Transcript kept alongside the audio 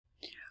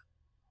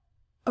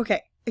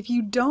Okay, if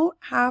you don't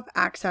have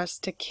access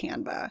to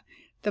Canva,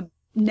 the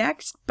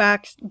next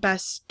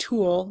best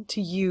tool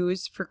to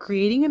use for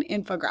creating an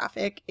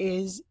infographic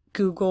is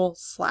Google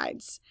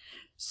Slides.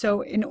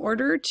 So in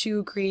order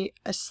to create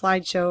a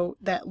slideshow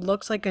that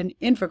looks like an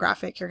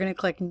infographic, you're going to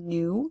click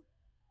New,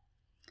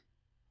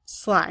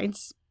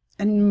 Slides,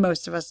 and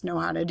most of us know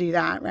how to do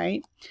that,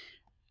 right?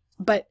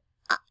 But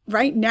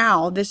right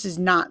now, this is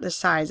not the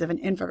size of an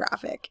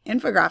infographic.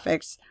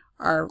 Infographics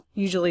are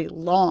usually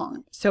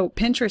long. So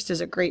Pinterest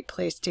is a great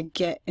place to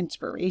get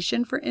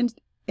inspiration for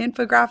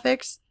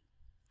infographics.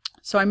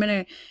 So I'm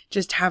going to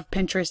just have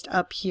Pinterest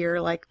up here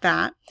like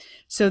that.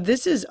 So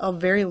this is a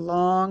very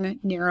long,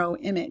 narrow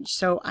image.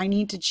 So I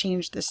need to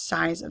change the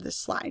size of the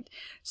slide.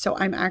 So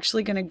I'm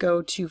actually going to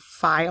go to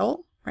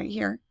File right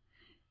here,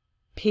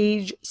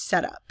 Page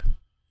Setup.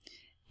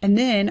 And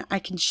then I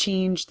can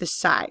change the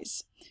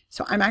size.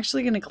 So I'm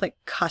actually going to click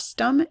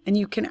Custom, and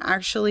you can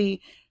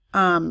actually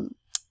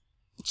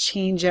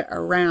change it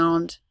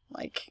around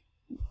like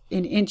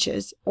in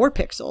inches or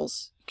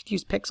pixels. You could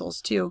use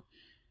pixels too.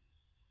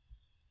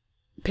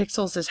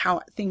 Pixels is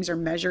how things are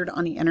measured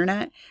on the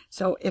internet.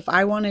 So if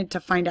I wanted to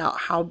find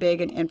out how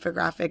big an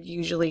infographic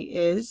usually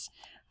is,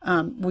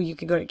 well, you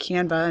could go to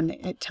Canva and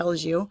it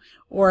tells you,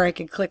 or I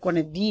could click one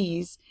of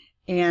these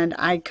and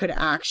I could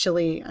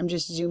actually, I'm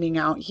just zooming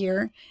out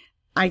here,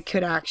 I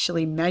could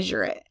actually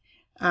measure it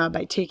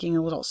by taking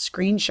a little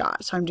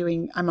screenshot. So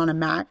I'm on a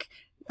Mac,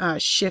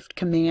 Shift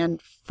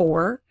Command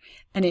 4,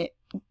 and it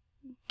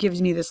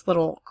gives me this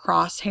little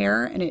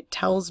crosshair and it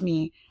tells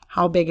me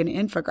how big an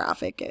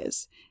infographic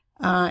is.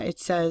 It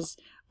says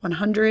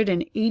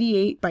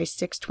 188 by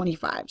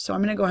 625. So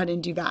I'm going to go ahead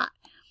and do that.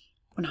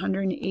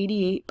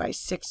 188 by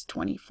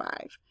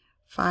 625.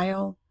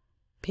 File,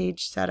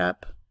 Page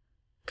Setup,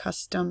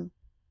 Custom,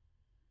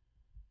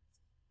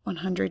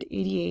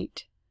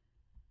 188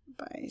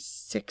 by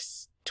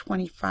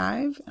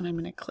 625. And I'm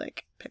going to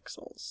click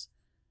Pixels.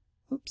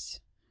 Oops.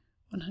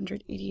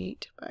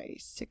 188 by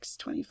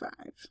 625.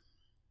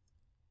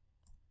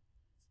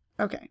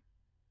 Okay.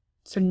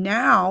 So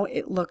now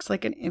it looks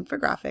like an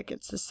infographic.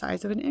 It's the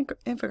size of an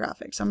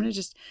infographic. So I'm going to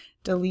just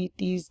delete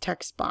these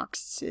text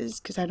boxes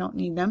because I don't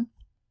need them.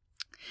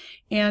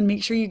 And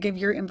make sure you give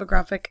your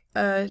infographic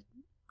a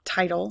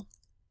title.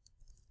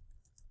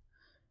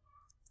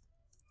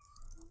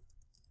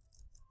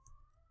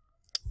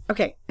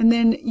 Okay, and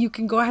then you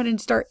can go ahead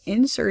and start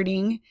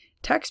inserting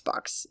text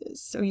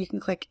boxes. So you can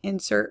click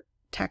Insert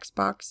Text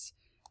Box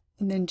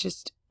and then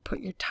just put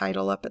your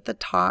title up at the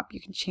top.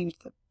 You can change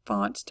the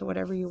fonts to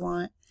whatever you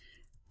want.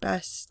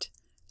 Best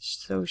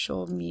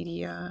social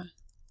media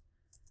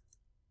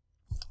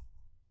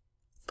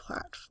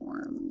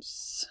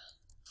platforms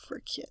for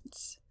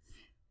kids.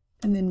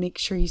 And then make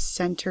sure you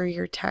center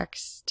your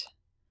text.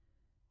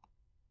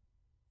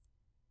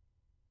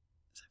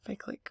 So if I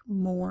click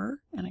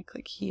More and I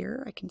click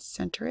here, I can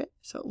center it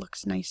so it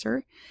looks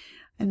nicer.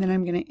 And then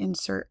I'm going to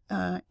insert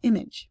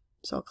image.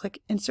 So I'll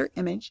click Insert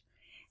Image,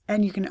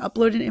 and you can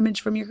upload an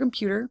image from your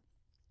computer.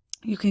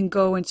 You can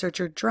go and search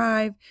your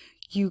drive.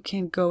 You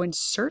can go and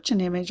search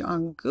an image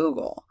on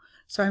Google.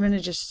 So I'm going to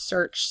just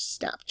search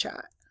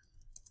Snapchat.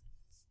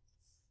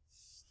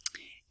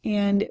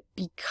 And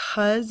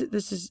because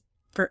this is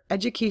for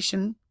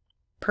education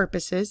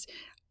purposes,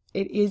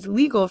 it is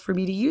legal for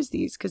me to use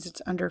these because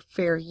it's under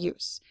fair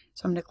use.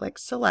 So I'm going to click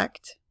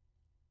Select.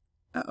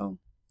 Uh-oh,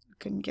 I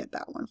couldn't get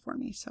that one for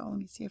me. So let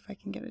me see if I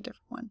can get a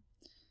different one.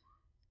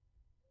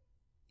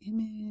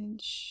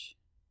 Image.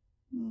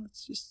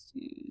 Let's just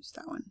use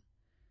that one.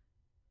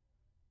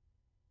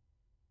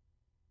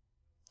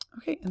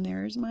 Okay, and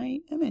there's my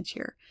image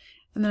here.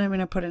 And then I'm going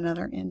to put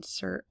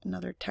insert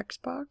another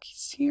text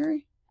box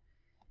here.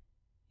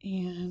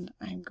 And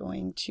I'm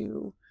going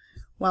to,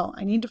 well,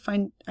 I need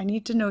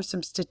to know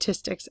some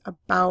statistics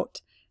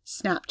about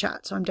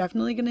Snapchat. So I'm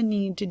definitely going to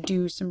need to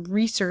do some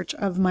research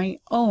of my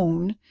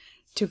own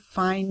to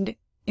find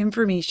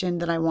information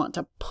that I want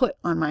to put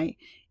on my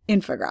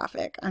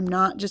infographic. I'm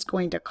not just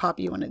going to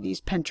copy one of these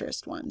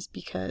Pinterest ones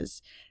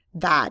because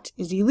that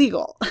is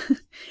illegal.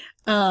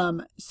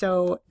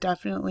 So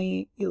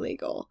definitely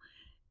illegal.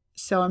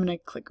 So I'm going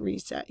to click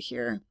Reset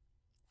here.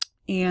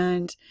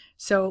 And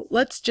so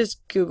let's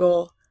just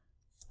Google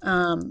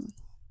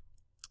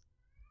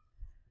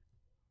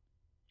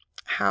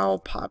how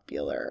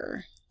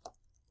popular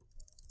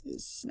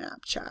is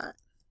Snapchat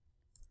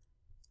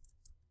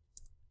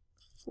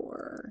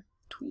for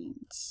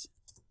tweens?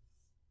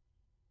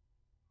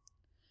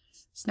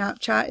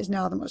 Snapchat is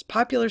now the most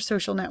popular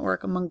social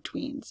network among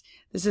tweens.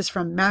 This is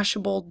from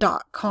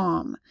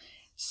Mashable.com.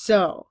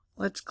 So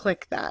let's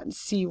click that and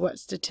see what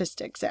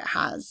statistics it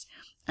has.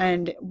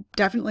 And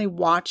definitely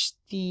watch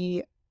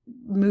the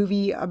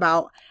movie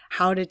about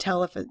how to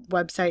tell if a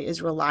website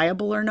is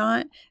reliable or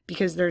not,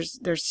 because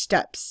there's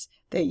steps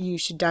that you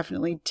should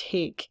definitely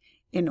take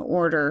in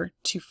order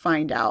to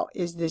find out,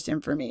 is this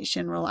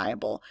information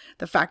reliable?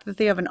 The fact that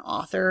they have an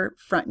author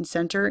front and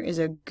center is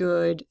a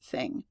good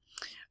thing.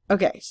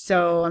 Okay,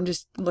 so I'm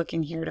just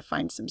looking here to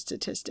find some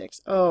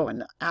statistics. Oh,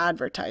 and the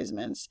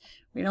advertisements.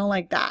 We don't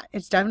like that.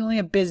 It's definitely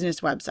a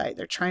business website.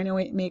 They're trying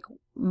to make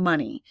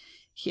money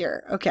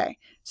here. Okay,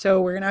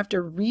 so we're going to have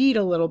to read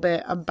a little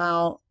bit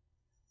about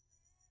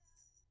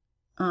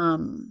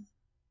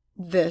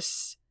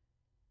this.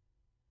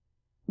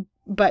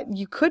 But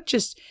you could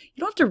just,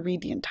 you don't have to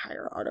read the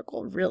entire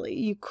article, really.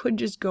 You could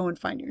just go and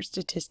find your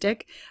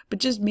statistic, but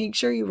just make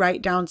sure you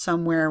write down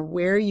somewhere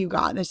where you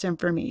got this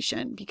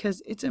information,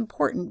 because it's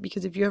important,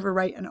 because if you ever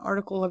write an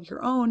article of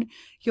your own,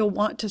 you'll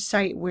want to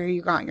cite where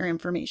you got your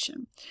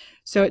information.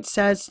 So it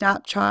says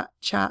Snapchat,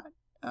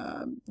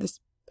 this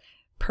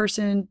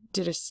person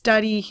did a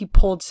study. He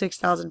polled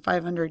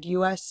 6,500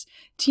 US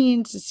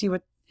teens to see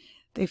what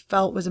they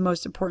felt was the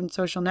most important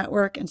social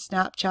network, and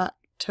Snapchat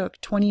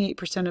took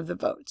 28% of the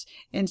votes.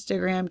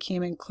 Instagram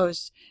came in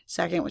close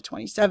second with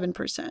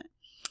 27%.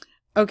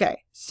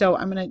 Okay, so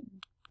I'm going to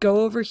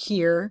go over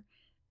here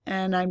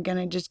and I'm going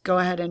to just go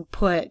ahead and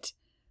put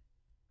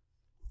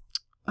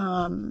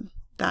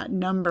that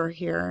number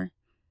here,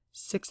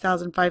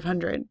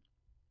 6,500.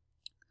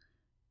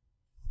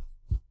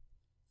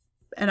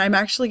 And I'm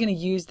actually going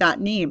to use that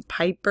name.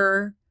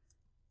 Piper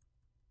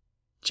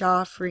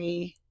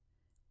Joffrey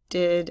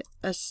did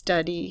a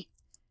study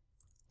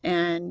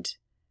and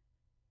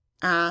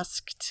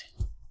asked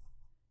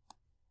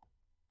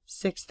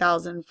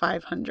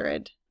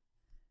 6,500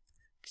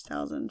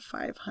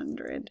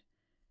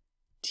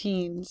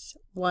 teens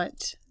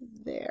what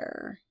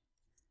their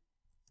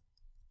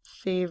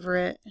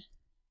favorite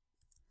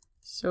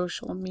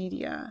social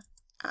media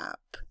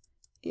app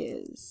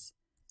is,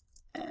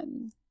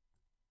 and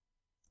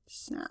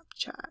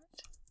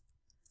Snapchat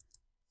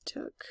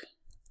took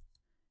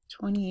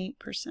 28%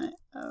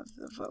 of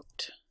the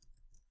vote.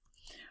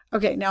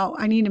 Okay, now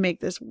I need to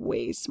make this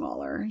way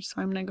smaller. So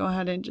I'm going to go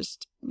ahead and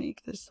just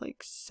make this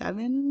like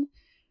 7,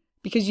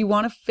 because you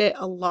want to fit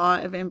a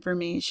lot of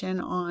information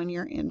on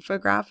your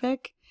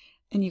infographic,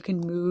 and you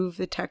can move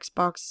the text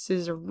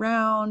boxes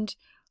around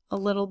a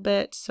little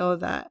bit so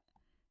that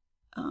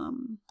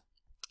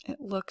it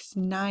looks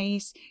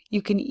nice.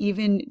 You can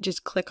even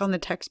just click on the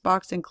text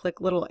box and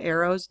click little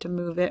arrows to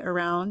move it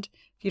around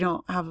if you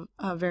don't have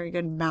a very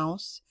good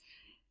mouse.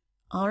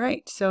 All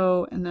right,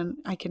 so, and then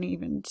I can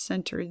even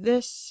center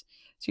this.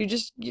 So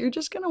you're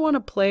just going to want to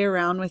play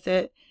around with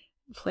it,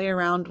 play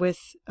around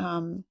with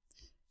the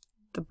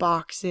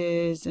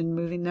boxes and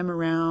moving them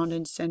around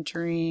and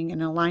centering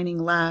and aligning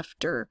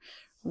left or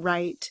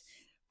right,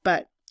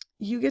 but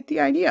you get the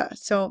idea.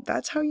 So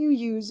that's how you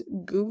use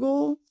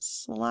Google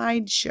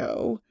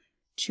Slideshow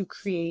to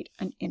create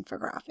an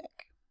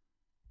infographic.